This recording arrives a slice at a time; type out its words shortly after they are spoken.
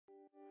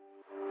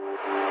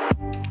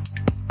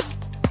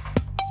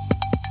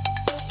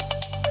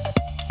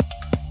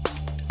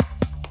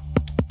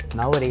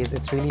Nowadays,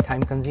 it's really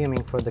time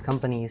consuming for the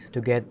companies to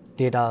get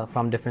data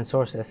from different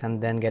sources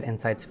and then get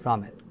insights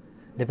from it.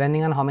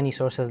 Depending on how many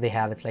sources they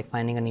have, it's like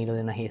finding a needle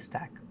in a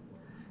haystack.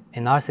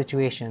 In our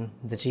situation,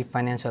 the chief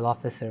financial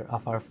officer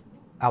of our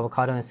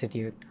Avocado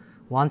Institute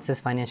wants his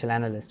financial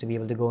analyst to be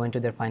able to go into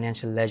their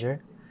financial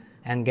ledger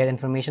and get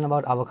information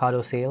about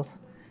avocado sales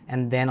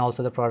and then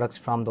also the products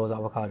from those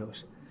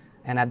avocados.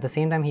 And at the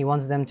same time, he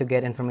wants them to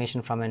get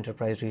information from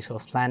enterprise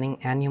resource planning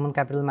and human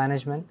capital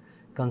management,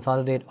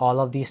 consolidate all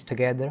of these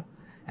together,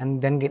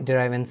 and then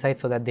derive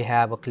insights so that they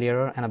have a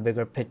clearer and a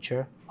bigger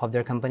picture of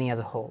their company as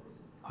a whole.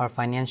 Our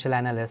financial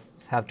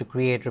analysts have to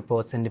create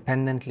reports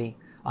independently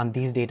on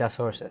these data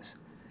sources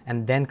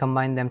and then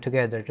combine them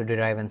together to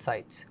derive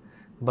insights.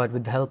 But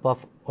with the help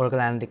of Oracle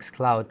Analytics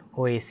Cloud,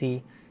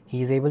 OAC,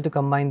 he is able to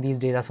combine these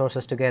data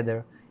sources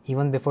together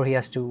even before he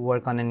has to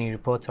work on any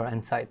reports or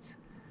insights.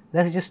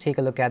 Let's just take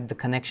a look at the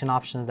connection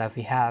options that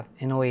we have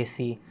in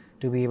OAC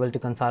to be able to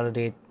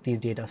consolidate these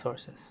data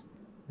sources.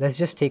 Let's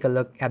just take a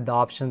look at the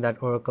options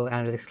that Oracle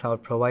Analytics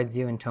Cloud provides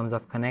you in terms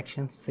of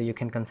connections so you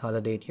can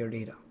consolidate your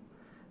data.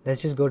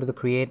 Let's just go to the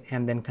Create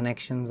and then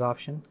Connections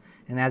option.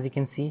 And as you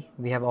can see,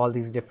 we have all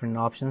these different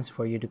options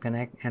for you to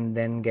connect and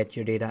then get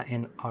your data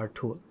in our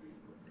tool.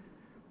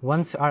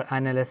 Once our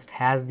analyst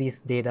has these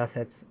data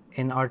sets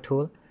in our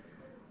tool,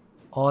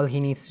 all he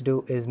needs to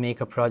do is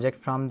make a project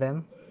from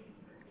them.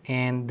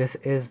 And this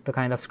is the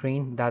kind of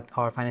screen that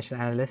our financial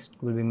analyst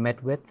will be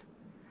met with.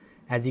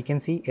 As you can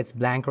see, it's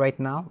blank right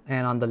now,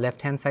 and on the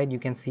left hand side you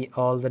can see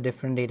all the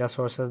different data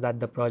sources that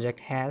the project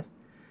has,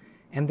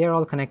 and they're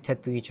all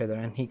connected to each other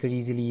and he could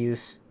easily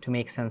use to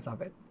make sense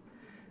of it.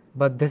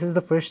 But this is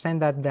the first time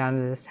that the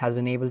analyst has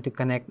been able to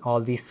connect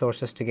all these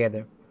sources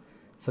together.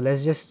 So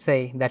let's just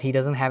say that he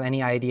doesn't have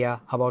any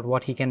idea about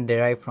what he can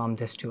derive from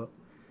this tool.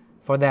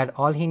 For that,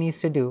 all he needs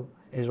to do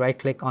is right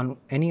click on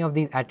any of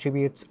these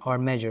attributes or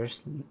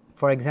measures.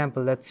 For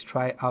example, let's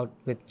try out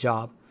with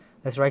job.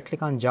 Let's right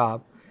click on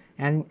job,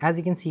 and as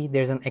you can see,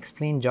 there's an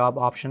explain job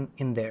option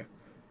in there.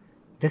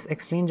 This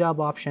explain job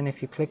option,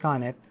 if you click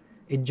on it,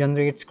 it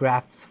generates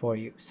graphs for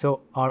you.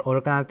 So our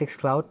Oracle Analytics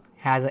Cloud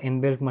has an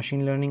inbuilt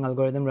machine learning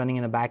algorithm running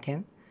in the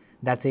backend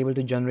that's able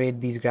to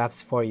generate these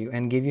graphs for you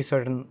and give you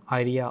certain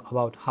idea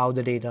about how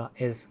the data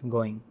is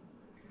going.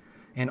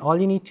 And all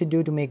you need to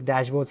do to make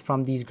dashboards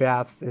from these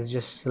graphs is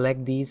just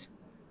select these.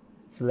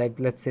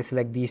 Let's say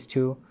select these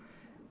two.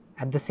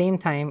 At the same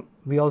time,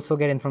 we also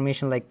get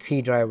information like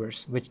key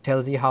drivers, which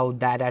tells you how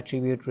that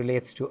attribute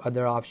relates to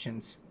other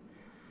options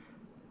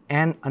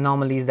and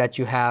anomalies that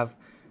you have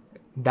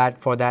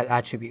for that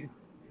attribute.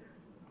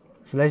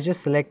 So let's just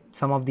select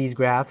some of these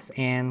graphs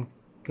and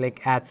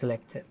click add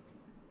selected.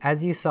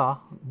 As you saw,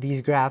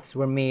 these graphs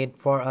were made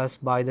for us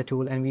by the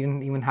tool and we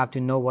didn't even have to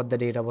know what the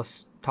data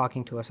was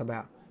talking to us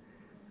about.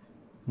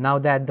 Now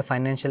that the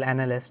financial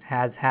analyst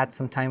has had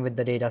some time with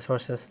the data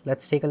sources,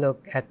 let's take a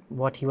look at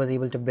what he was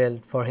able to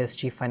build for his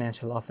chief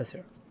financial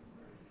officer.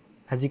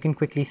 As you can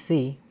quickly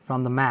see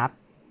from the map,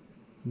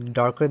 the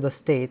darker the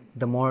state,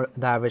 the more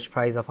the average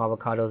price of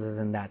avocados is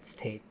in that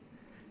state.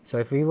 So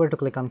if we were to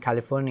click on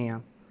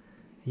California,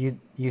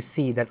 you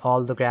see that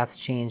all the graphs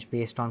change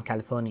based on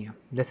California.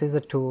 This is a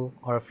tool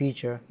or a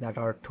feature that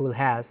our tool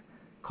has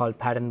called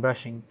pattern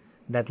brushing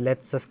that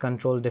lets us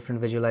control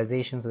different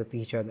visualizations with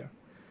each other.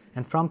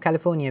 And from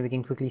California, we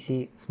can quickly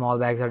see small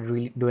bags are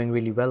doing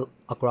really well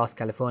across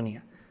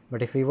California.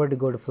 But if we were to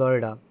go to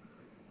Florida,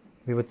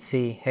 we would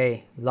see,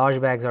 hey, large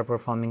bags are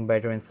performing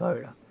better in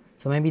Florida.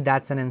 So maybe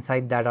that's an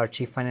insight that our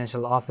chief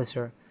financial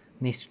officer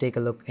needs to take a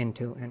look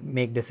into and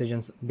make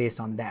decisions based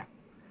on that.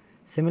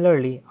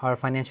 Similarly, our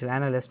financial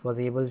analyst was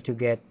able to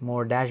get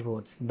more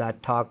dashboards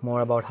that talk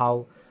more about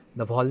how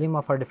the volume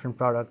of our different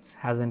products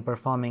has been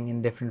performing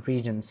in different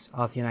regions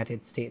of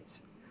United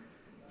States.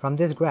 From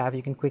this graph,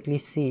 you can quickly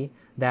see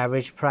the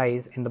average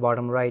price in the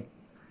bottom right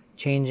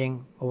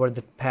changing over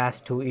the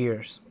past 2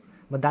 years.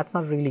 But that's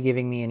not really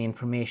giving me any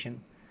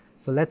information.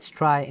 So let's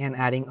try and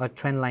adding a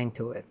trend line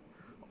to it.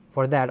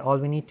 For that, all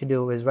we need to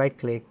do is right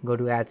click, go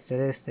to add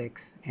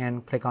statistics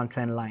and click on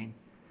trend line.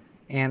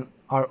 And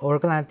our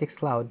Oracle Analytics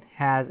Cloud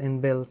has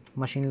inbuilt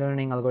machine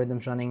learning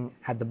algorithms running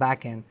at the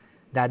back end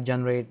that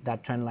generate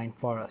that trend line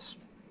for us.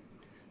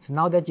 So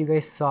now that you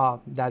guys saw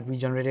that we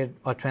generated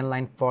a trend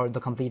line for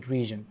the complete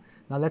region,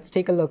 now let's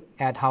take a look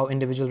at how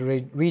individual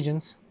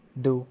regions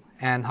do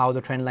and how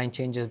the trend line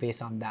changes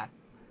based on that.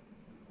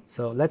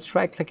 So let's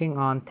try clicking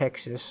on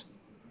Texas.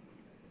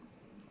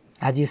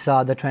 As you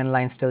saw, the trend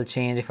line still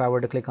changed. If I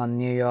were to click on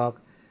New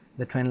York,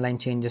 the trend line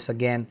changes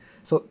again.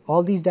 So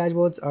all these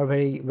dashboards are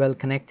very well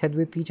connected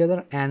with each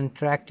other and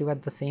interactive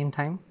at the same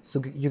time,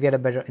 so you get a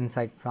better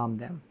insight from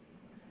them.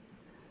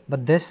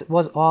 But this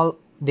was all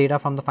data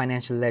from the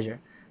financial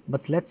ledger.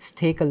 But let's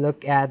take a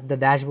look at the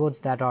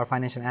dashboards that our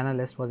financial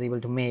analyst was able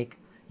to make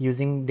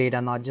using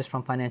data not just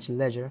from financial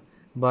ledger,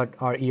 but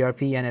our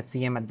ERP and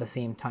HCM at the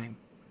same time.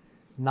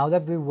 Now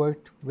that we've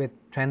worked with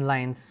trend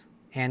lines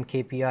and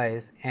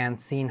KPIs and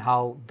seen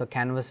how the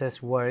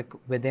canvases work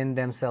within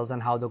themselves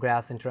and how the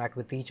graphs interact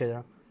with each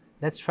other,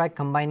 let's try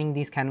combining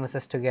these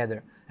canvases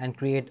together and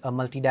create a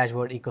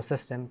multi-dashboard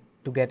ecosystem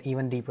to get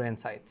even deeper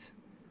insights.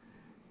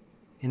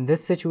 In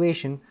this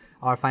situation,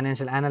 our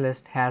financial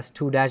analyst has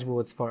two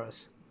dashboards for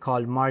us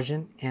called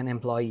margin and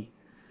employee.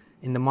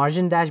 In the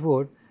margin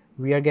dashboard,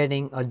 we are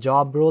getting a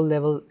job role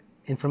level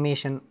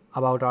information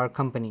about our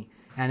company,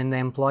 and in the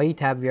employee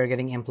tab, we are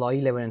getting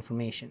employee level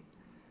information.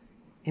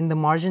 In the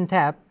margin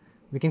tab,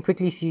 we can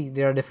quickly see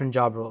there are different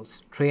job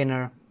roles: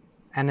 trainer,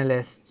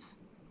 analysts,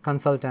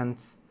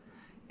 consultants,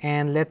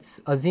 and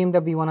let's assume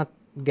that we want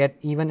to get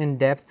even in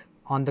depth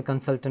on the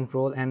consultant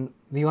role, and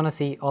we want to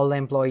see all the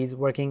employees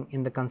working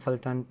in the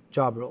consultant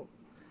job role.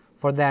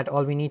 For that,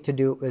 all we need to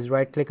do is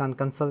right click on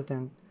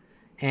consultant,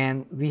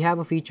 and we have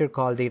a feature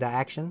called data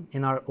action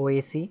in our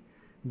OAC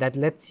that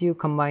lets you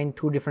combine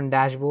two different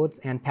dashboards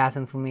and pass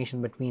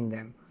information between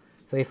them.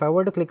 So if I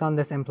were to click on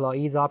this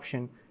employees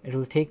option, it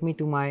will take me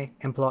to my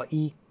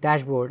employee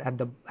dashboard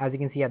as you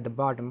can see at the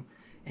bottom,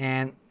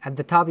 and at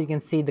the top you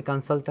can see the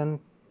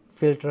consultant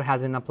filter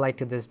has been applied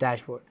to this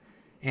dashboard,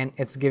 and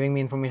it's giving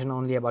me information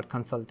only about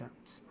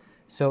consultants.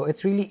 So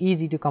it's really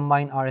easy to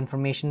combine our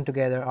information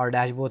together, our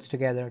dashboards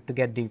together, to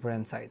get deeper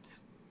insights.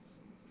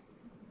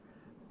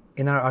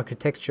 In our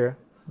architecture,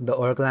 the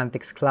Oracle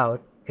Analytics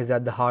Cloud is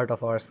at the heart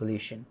of our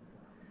solution.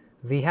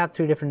 We have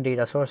three different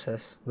data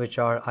sources, which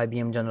are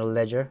IBM General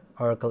Ledger,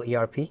 Oracle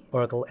ERP,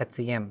 Oracle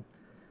HCM.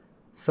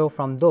 So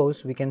from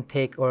those, we can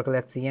take Oracle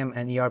HCM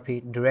and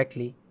ERP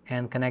directly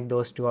and connect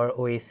those to our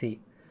OAC.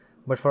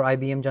 But for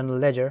IBM General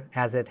Ledger,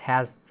 as it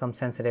has some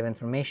sensitive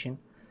information,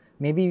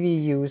 maybe we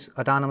use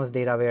Autonomous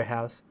Data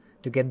Warehouse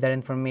to get that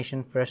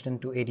information first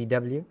into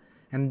ADW,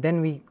 and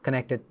then we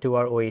connect it to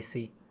our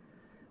OAC.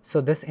 So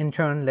this in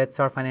turn lets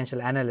our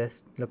financial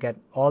analyst look at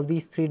all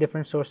these three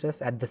different sources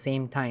at the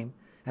same time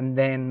and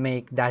then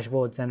make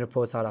dashboards and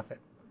reports out of it.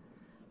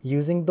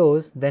 Using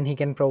those, then he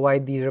can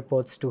provide these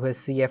reports to his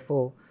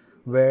CFO,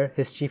 where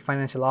his chief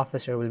financial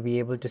officer will be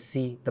able to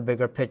see the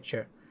bigger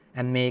picture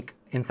and make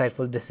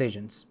insightful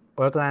decisions.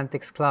 Oracle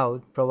Analytics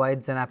Cloud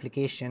provides an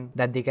application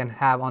that they can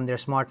have on their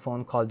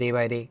smartphone called Day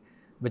by Day,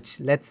 which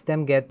lets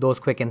them get those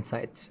quick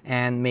insights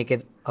and make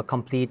it a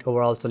complete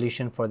overall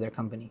solution for their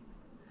company.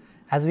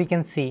 As we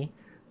can see,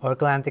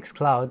 Oracle Analytics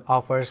Cloud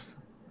offers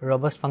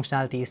robust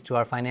functionalities to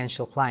our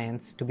financial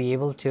clients to be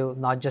able to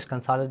not just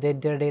consolidate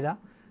their data,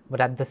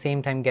 but at the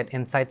same time get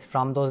insights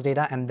from those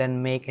data and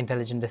then make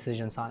intelligent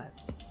decisions on it.